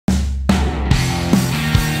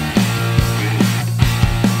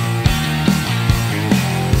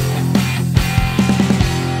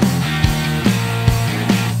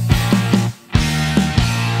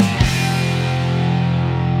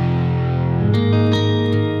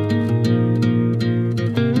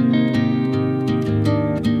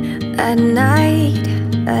At night,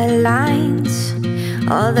 aligns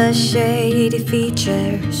all the shady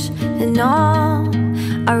features in all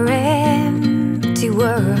our empty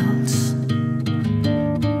worlds.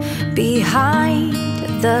 Behind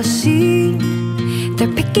the scene,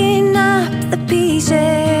 they're picking up the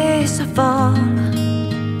pieces of all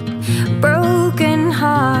broken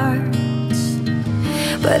hearts.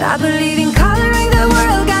 But I believe in coloring the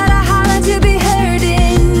world, gotta holler to be heard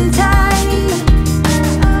in time.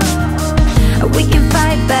 We can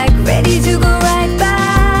fight back, ready to go right by.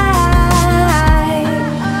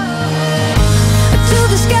 To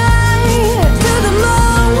the sky, to the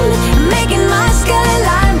moon, making my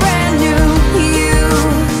skyline brand new. You,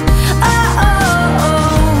 oh, oh,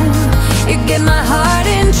 oh, you get my heart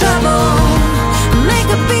in trouble. Make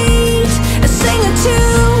a beat, sing a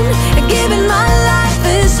tune, giving my life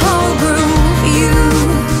this whole groove. You,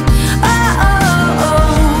 oh, oh,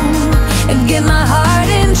 oh, get my heart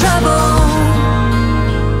in trouble.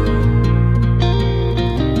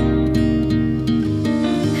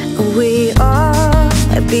 We all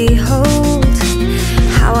behold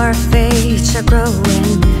how our fates are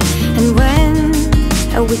growing, and when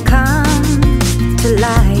we come to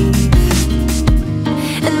life.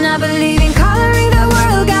 And I believe in coloring the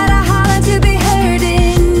world, gotta holler to be heard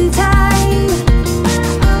in time.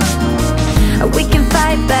 We can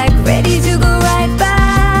fight back, ready to go right by.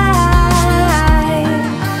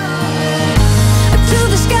 To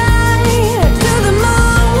the sky, to the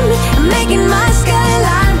moon, making my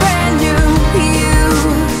skyline brand new. You,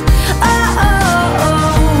 oh, oh,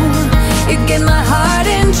 oh, you get my heart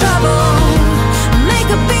in trouble. Make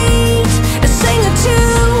a beat, sing a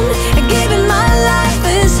tune, giving my life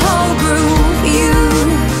this whole groove. You,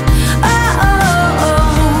 oh, oh,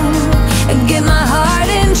 oh, get my heart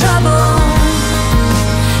in trouble.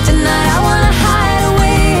 Tonight I wanna hide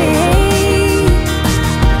away,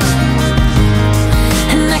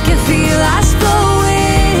 and I can feel us flowing.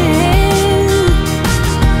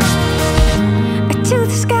 To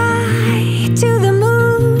the sky, to the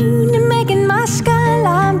moon, making my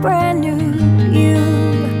skyline brand new. You,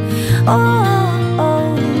 oh,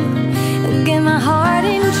 oh, get my heart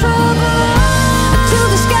in trouble. To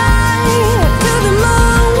the sky, to the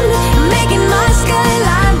moon, making my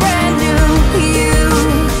skyline brand new. You,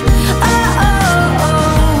 oh, oh,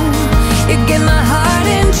 oh, you get my heart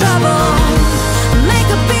in trouble. Make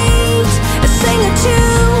a beat, sing a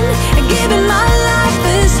tune, giving my life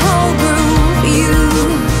this whole groove. You,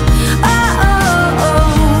 oh, oh,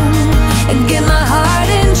 oh, get my heart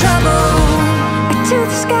in trouble. To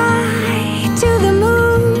the sky, to the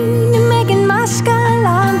moon, making my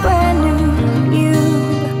skyline brand new. You,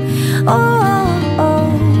 oh, oh,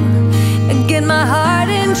 get my heart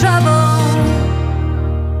in trouble.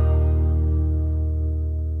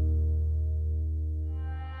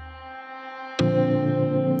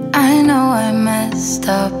 I know I messed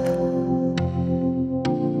up.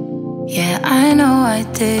 Yeah, I know I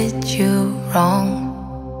did you wrong,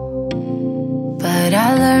 but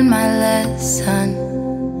I learned my lesson.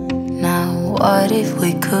 Now what if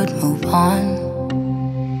we could move on?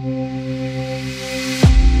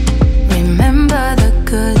 Remember the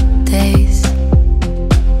good days.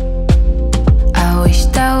 I wish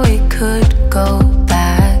that we could go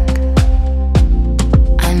back.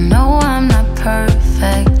 I know I'm not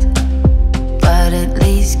perfect, but at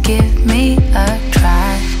least give me a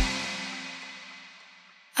try.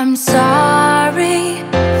 I'm sorry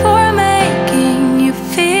for making you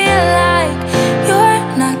feel like you're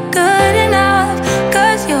not good enough,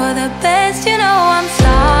 'cause you're the best, you know. I'm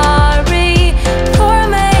sorry for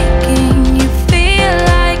making you feel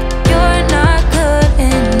like you're not good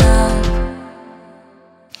enough.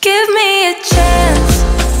 Give me a chance,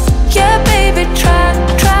 yeah baby, try,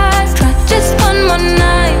 try, try. Just one more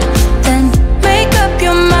night, then make up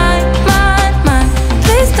your mind, mind, mind.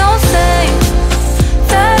 Please don't say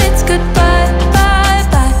that it's goodbye, bye,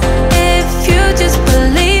 bye. If you just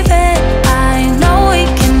believe it, I know we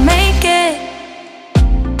can make it.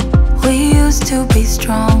 We used to be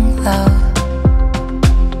strong, love.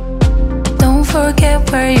 Don't forget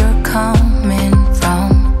where you're coming from.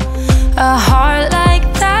 A heart like